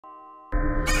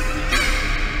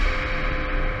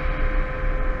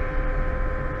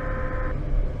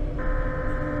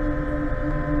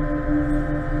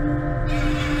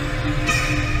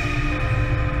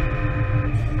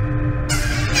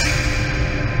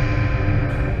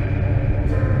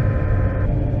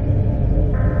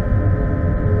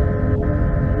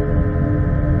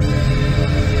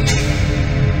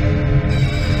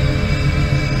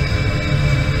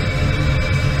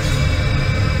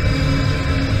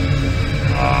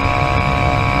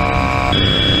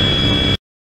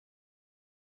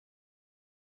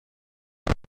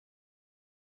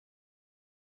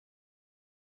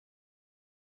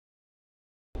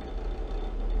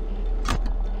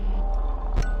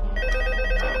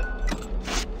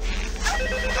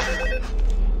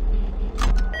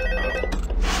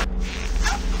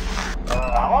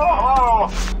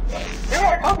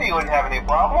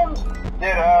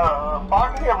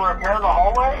ever appear in the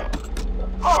hallway?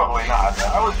 Probably not.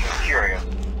 I was just curious.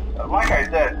 Like I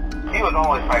said, he was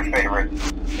always my favorite.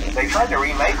 They tried to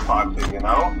remake Foxy, you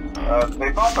know?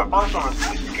 They thought the first one was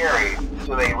too scary,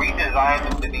 so they redesigned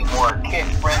him to be more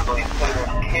kid-friendly instead of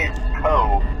this Kids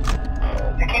Cove.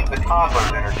 To keep the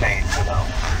toddlers entertained, you know.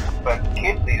 But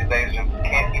kids these days just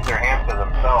can't keep their hands to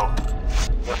themselves.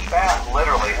 The staff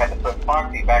literally had to put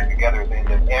Foxy back together at the end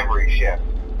of every shift.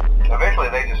 Eventually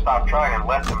they just stopped trying and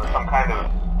left him as some kind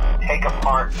of take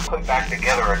apart, put back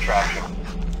together attraction.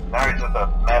 Now he's just a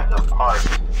mess of parts.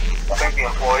 I think the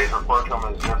employees refer to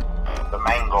him as just the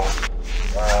mangle.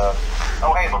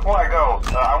 Oh hey, before I go,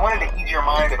 I wanted to ease your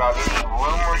mind about any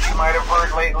rumors you might have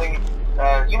heard lately.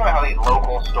 You know how these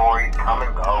local stories come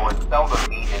and go and seldom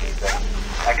mean anything.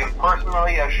 I can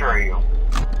personally assure you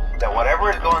that whatever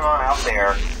is going on out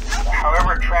there,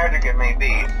 however tragic it may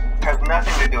be, has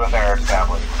nothing to do with our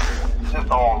establishment. It's just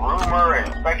all rumor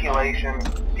and speculation,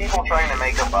 people trying to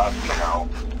make a buck, you know.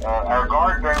 Our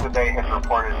guard during the day has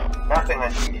reported nothing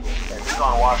unusual, and he's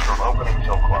on watch from opening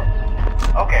till close.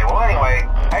 Okay, well anyway,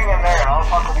 hang in there and I'll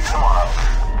talk with you tomorrow.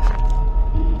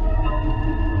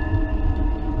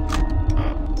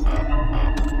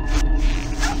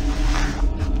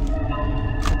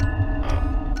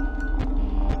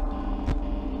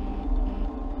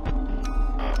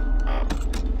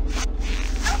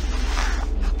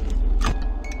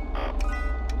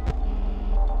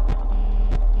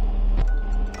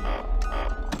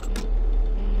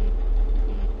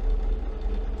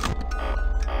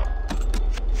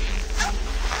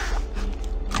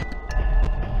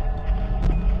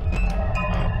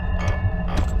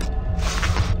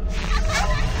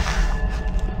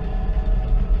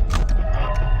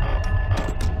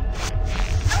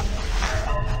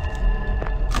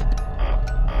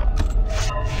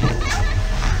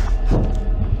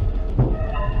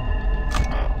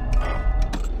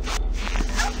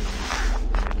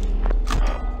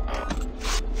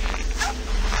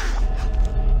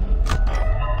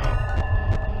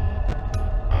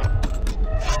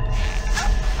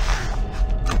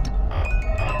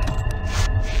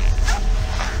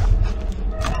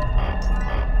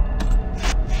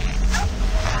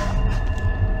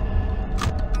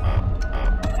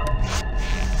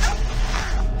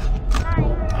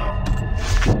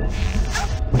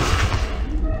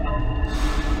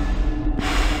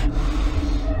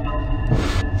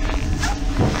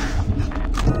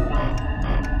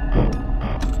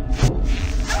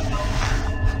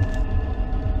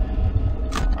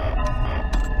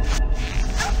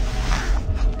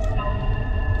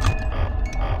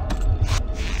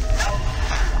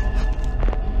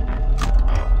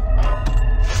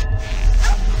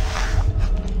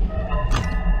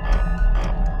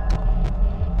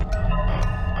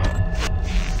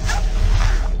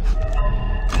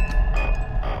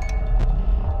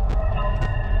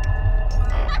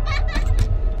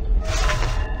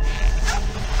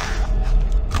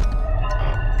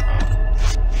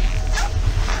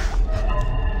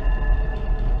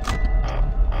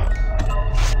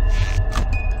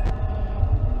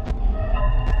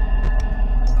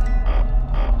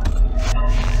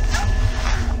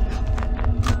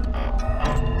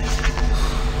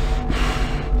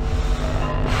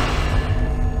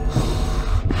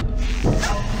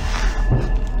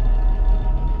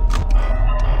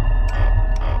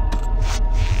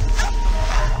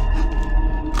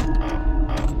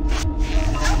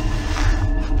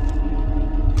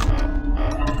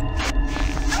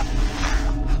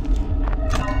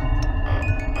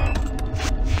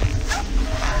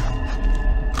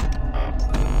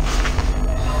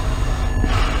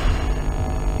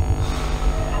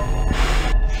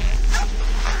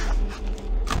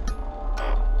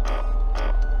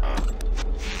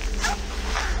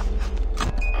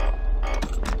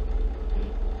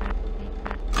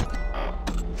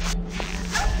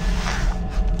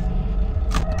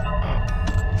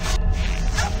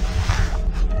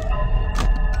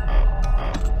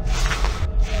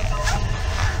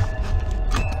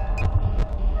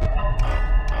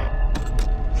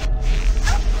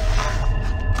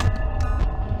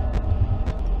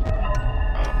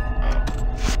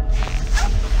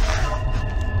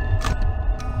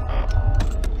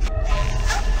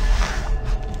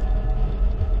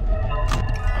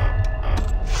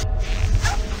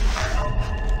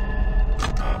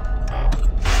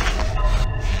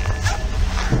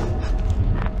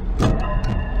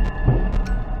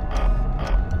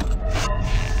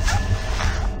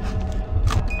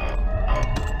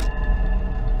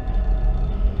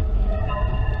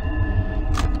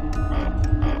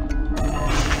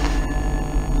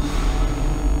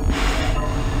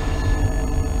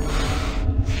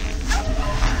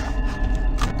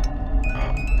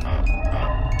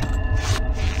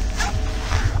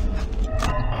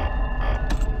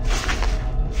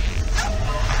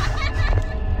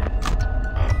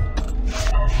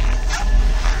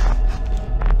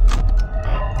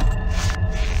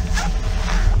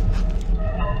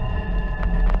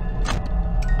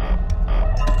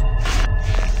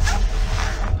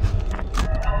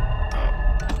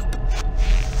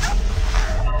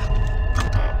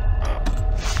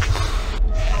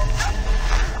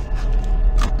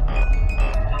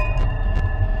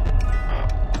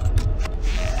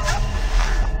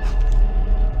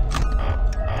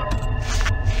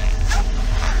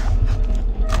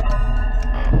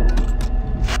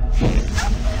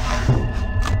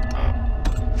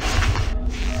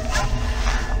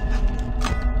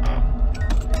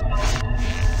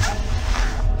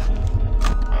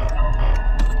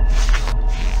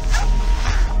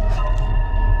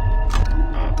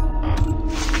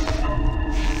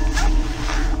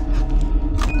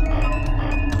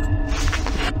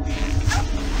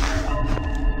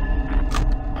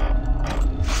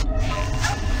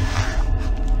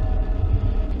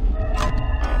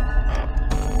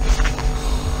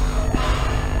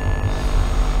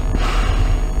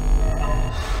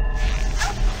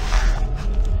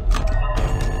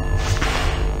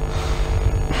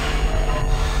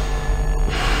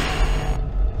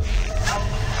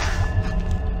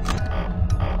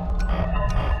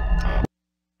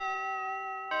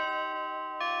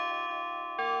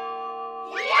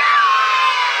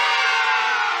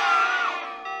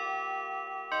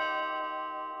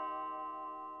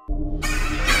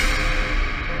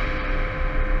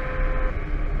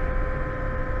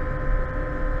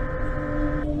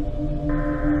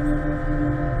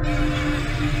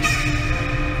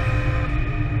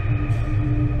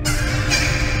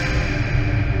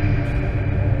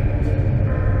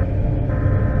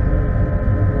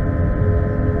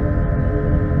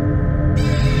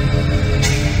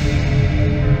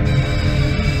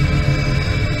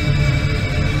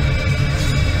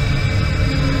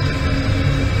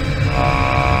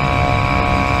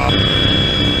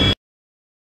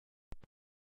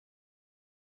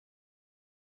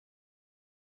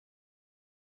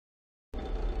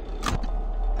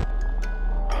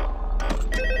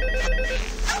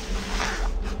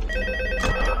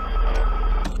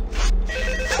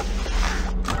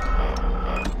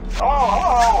 Oh,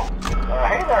 hello!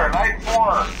 Hey there, Night 4.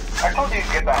 I told you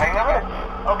you'd get the hang of it.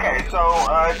 Okay, so,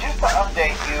 just to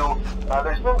update you,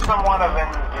 there's been somewhat of an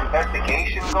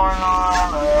investigation going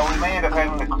on. We may end up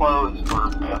having to close for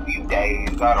a few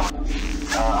days, I don't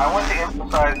know. I want to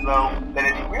emphasize, though, that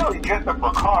it's really just a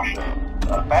precaution.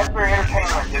 Fazbear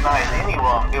Entertainment denies any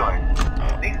wrongdoing.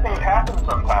 These things happen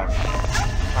sometimes.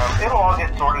 It'll all get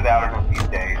sorted out in a few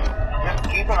days. Just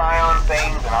keep an eye on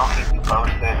things and I'll keep you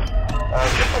posted.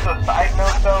 Just as a side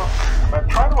note though,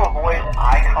 try to avoid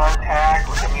eye contact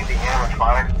with any of the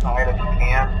animatronics side if you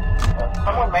can.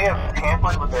 Someone may have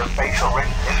tampered with their facial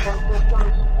recognition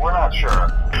systems, we're not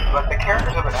sure. But the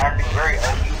characters have been acting very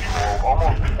unusual,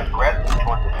 almost aggressive.